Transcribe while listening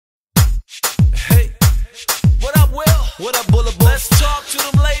What up, Bollebof? Let's talk to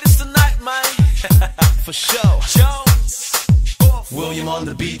them ladies tonight, man. For sure. Jones, William on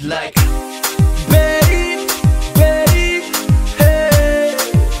the beat like babe, babe, hey,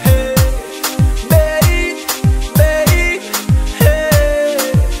 hey, babe, babe, hey,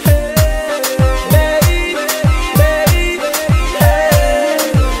 hey, babe, babe, hey,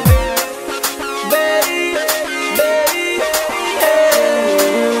 babe, babe, hey.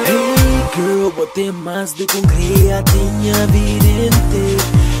 Hey girl, botei mais do que criadinha vidente.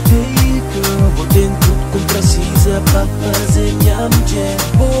 Hey girl, botei tudo como precisa pra fazer minha mulher.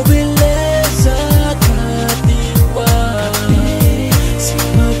 Oh, beleza, cativa. Se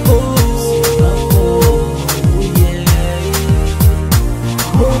amor, yeah.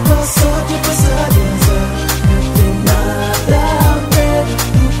 Vou passar de passagens, não tem nada a ver.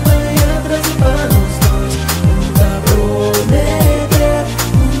 Tu vai atrás e para nós dois. Não dá prometer,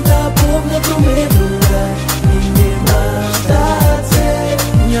 não dá bom, não prometo. Ninguém mais tá a dizer.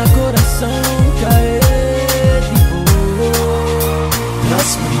 Minha coração cai de boa.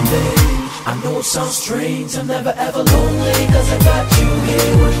 Trust me, babe, I know it sounds strange. I'm never ever lonely, cause I got you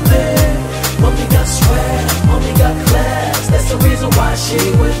here with me. Mommy got swag, mommy got class. That's the reason why she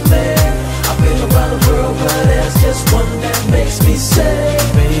with me. I've been around the world, but there's just one that makes me say,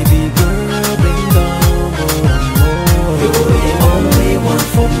 baby girl, bring down more. You're the only one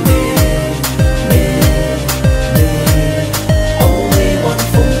for me. Only one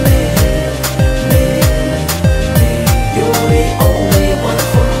for me. You're the only one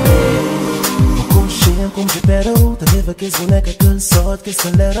for me. O consciente como espero, te leva que és boneca que sorte que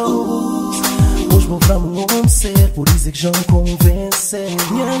acelerou. Hoje vou pra me ser, por isso é que já me convence.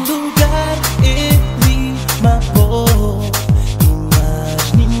 Minha lugar é Lima, e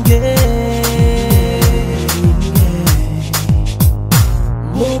mais ninguém.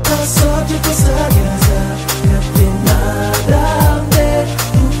 Vou passar de passagens, não tem nada a ver.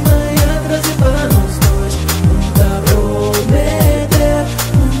 Tu vai atrás e para nós dois. Não dá prometer,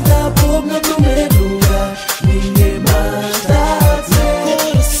 não dá bobo no primeiro lugar. Ninguém mais dá a dizer.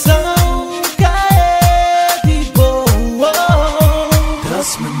 Coração cai de boa.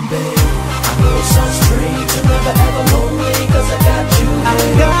 Trust me, babe, I know it sounds strange. I'm never ever lonely, cause I got you. I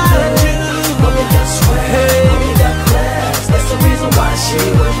got you. Mommy got swag, mommy got class. That's the reason why she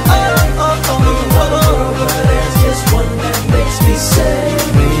with me. But there's just one that makes me say,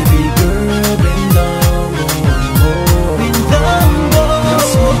 baby girl, bring down more. Bring down more.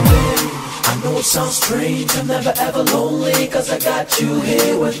 I know it sounds strange, I'm never ever lonely, cause I got you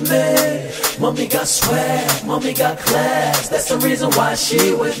here with me. Mommy got swag, mommy got class. That's the reason why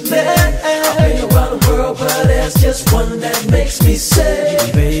she with me. I've been around the world, but there's just one that makes me say,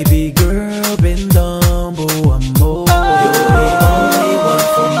 baby girl.